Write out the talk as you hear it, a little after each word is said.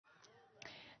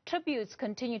Tributes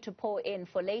continue to pour in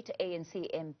for late ANC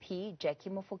MP Jacqui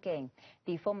Mofokeng.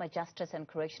 The former Justice and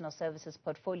Correctional Services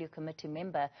Portfolio Committee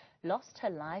member lost her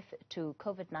life to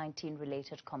COVID-19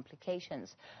 related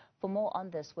complications. For more on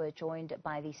this, we're joined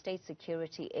by the State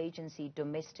Security Agency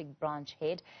Domestic Branch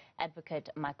Head, Advocate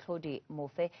Mahlodi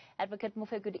Muofhe. Advocate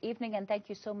Muofhe, good evening and thank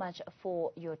you so much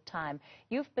for your time.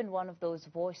 You've been one of those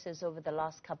voices over the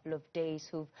last couple of days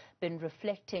who've been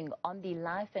reflecting on the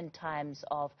life and times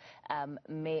of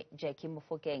Jacqui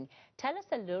Mofokeng. Tell us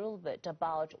a little bit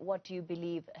about what you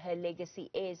believe her legacy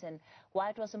is and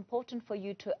why it was important for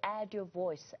you to add your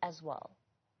voice as well.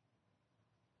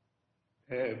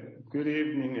 Good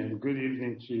evening and good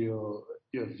evening to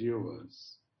your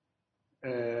viewers.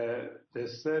 The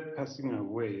sad passing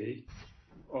away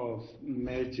of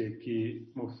Jacqui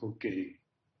Mofokeng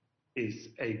is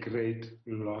a great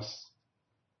loss,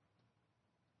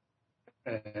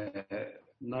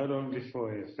 not only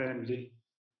for her family,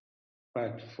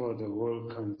 but for the whole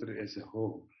country as a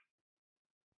whole.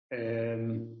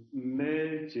 Jacqui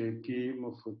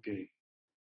Mofokeng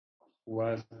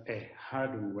was a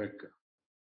hard worker.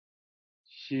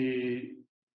 She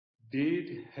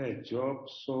did her job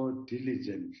so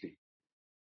diligently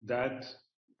that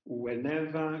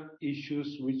whenever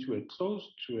issues which were close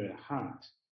to her heart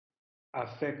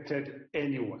affected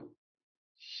anyone,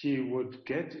 she would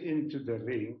get into the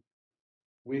ring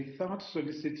without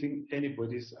soliciting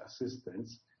anybody's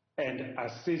assistance and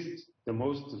assist the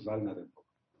most vulnerable.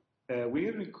 We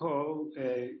recall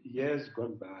years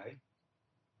gone by,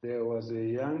 there was a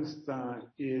youngster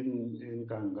in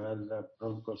Kangala,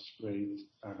 Bronkhorstspruit,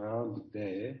 around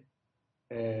there,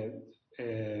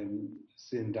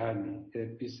 Sindani,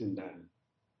 Sindani,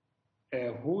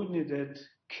 who needed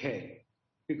care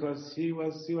because he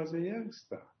was a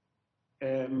youngster.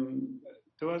 There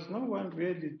was no one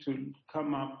really to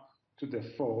come up to the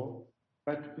fore,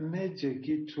 but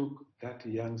Jacqui took that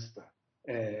youngster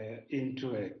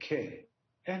into her care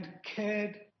and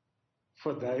cared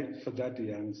for that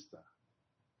youngster.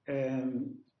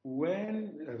 When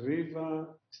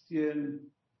River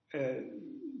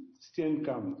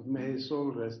Steenkamp, may his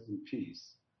soul rest in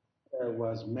peace,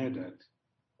 was murdered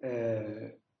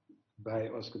by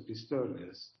Oscar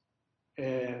Pistorius,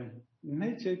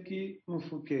 Jacqui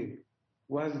Mofokeng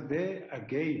was there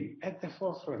again at the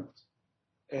forefront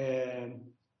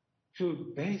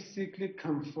to basically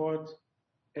comfort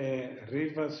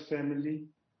River's family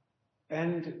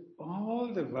and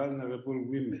all the vulnerable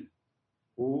women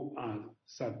who are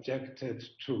subjected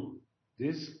to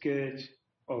this scourge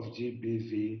of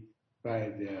GBV by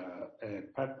their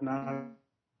partners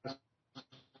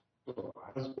or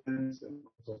husbands and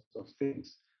all sorts of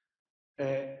things.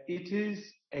 It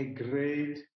is a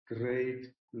great,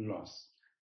 great loss.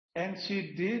 And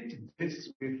she did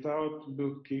this without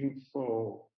looking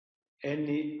for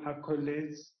any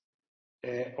accolades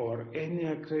or any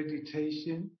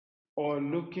accreditation or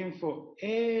looking for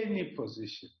any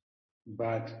position,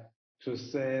 but to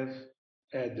serve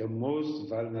the most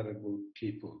vulnerable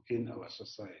people in our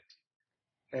society.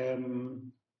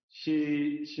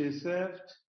 She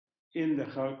served in the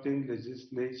Gauteng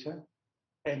legislature,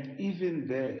 and even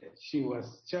there she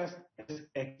was just as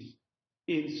active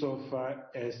insofar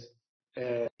as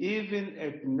even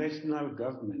at national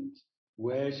government,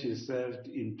 where she served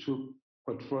in two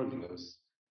portfolios.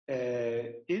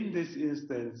 In this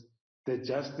instance, the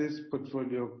Justice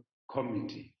Portfolio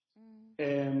Committee.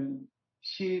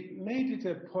 She made it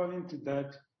a point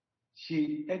that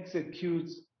she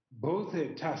executes both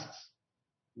her tasks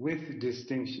with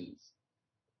distinctions.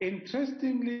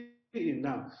 Interestingly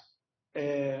enough,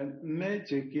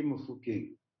 Jacqui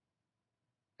Mofokeng,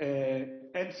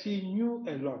 and she knew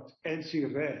a lot, and she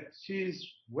read. She is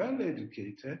well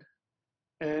educated,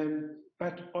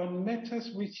 but on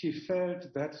matters which she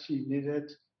felt that she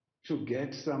needed to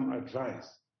get some advice,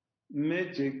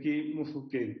 Jacqui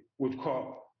Mofokeng would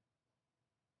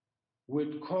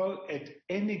call at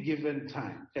any given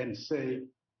time and say,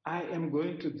 I am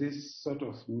going to this sort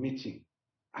of meeting.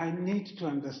 I need to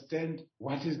understand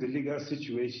what is the legal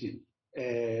situation,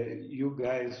 you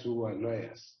guys who are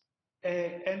lawyers.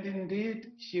 And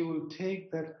indeed, she will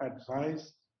take that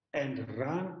advice and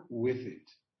run with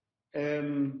it.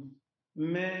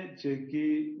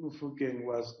 Jacqui Mofokeng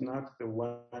was not the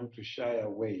one to shy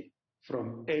away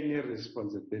from any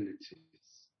responsibilities.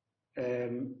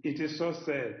 It is so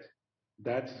sad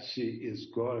that she is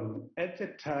gone at the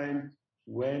time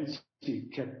when she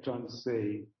kept on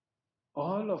saying,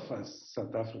 all of us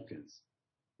South Africans,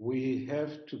 we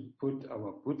have to put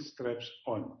our bootstraps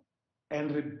on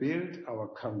and rebuild our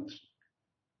country.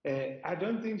 I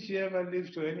don't think she ever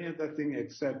lived for any other thing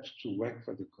except to work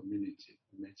for the community.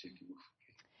 Jacqui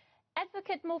Mofokeng.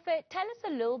 Advocate Muofhe, tell us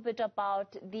a little bit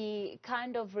about the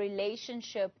kind of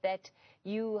relationship that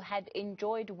you had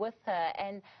enjoyed with her,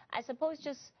 and I suppose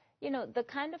just, you know, the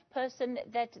kind of person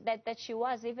that she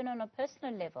was, even on a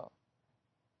personal level.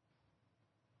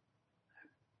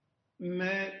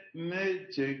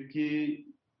 Jacqui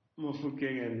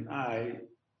Mofokeng and I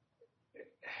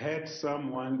had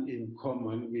someone in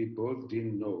common. We both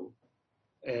didn't know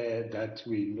that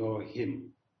we know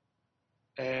him.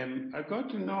 I got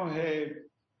to know her,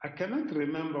 I cannot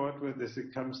remember what were the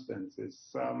circumstances,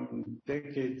 some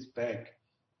decades back,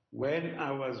 when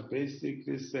I was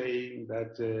basically saying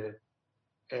that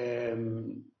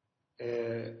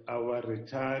our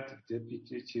retired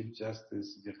Deputy Chief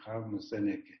Justice, Jacqui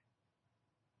Mofokeng,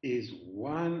 is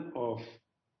one of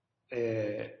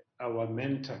our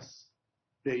mentors,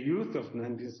 the youth of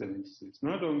 1976,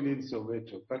 not only in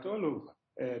Soweto, but all over,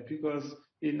 because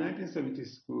in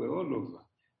 1976 we were all over.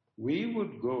 We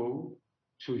would go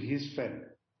to his firm,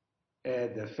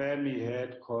 the firm he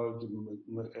had called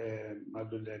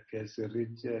Mahlodi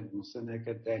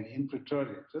Muofhe then in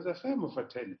Pretoria. It was a firm of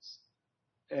attorneys.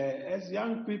 As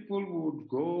young people, we would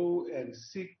go and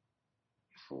seek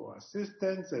for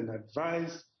assistance and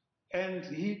advice, and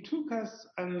he took us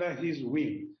under his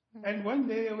wing. Mm-hmm. And one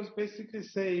day I was basically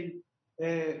saying,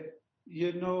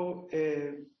 you know,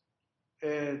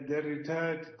 the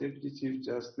retired Deputy Chief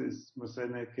Justice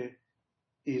Mofokeng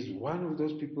is one of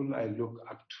those people I look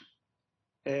up to.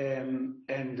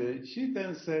 And she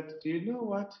then said, do you know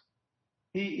what?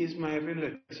 He is my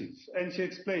relative. And she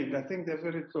explained, I think they're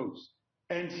very close.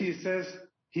 And she says,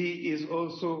 he is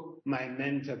also my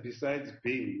mentor besides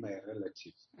being my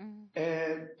relative.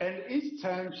 Mm-hmm. And each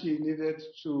time she needed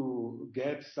to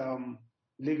get some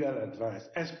legal advice,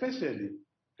 especially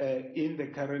in the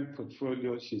current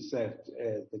portfolio, she said,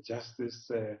 the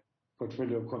Justice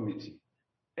Portfolio Committee.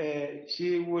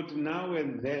 She would now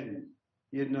and then,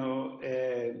 you know,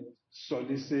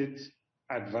 solicit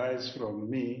advice from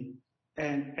me,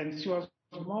 and she was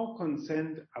more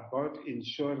concerned about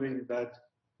ensuring that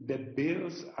the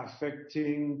bills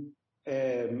affecting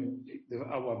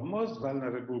our most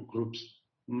vulnerable groups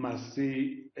must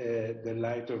see the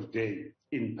light of day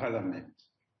in Parliament.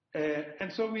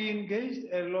 And so we engaged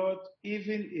a lot,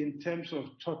 even in terms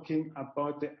of talking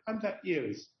about the other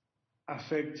ills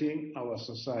affecting our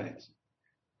society.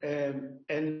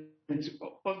 And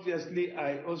obviously,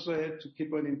 I also had to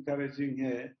keep on encouraging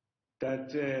her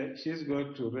that she's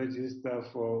going to register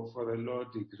for a law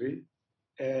degree.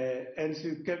 And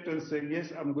she kept on saying,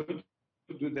 yes, I'm going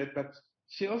to do that. But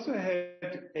she also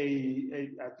had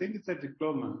I think it's a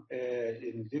diploma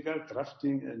in legal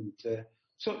drafting. And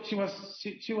so she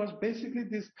was basically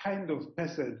this kind of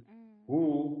person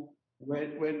who,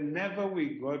 whenever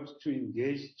we got to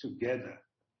engage together,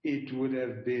 it would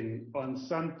have been on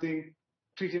something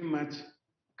pretty much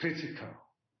critical.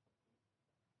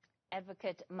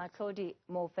 Advocate Mahlodi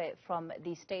Muofhe from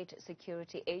the State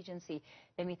Security Agency,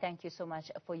 let me thank you so much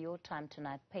for your time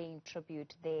tonight, paying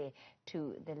tribute there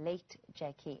to the late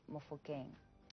Jacqui Mofokeng.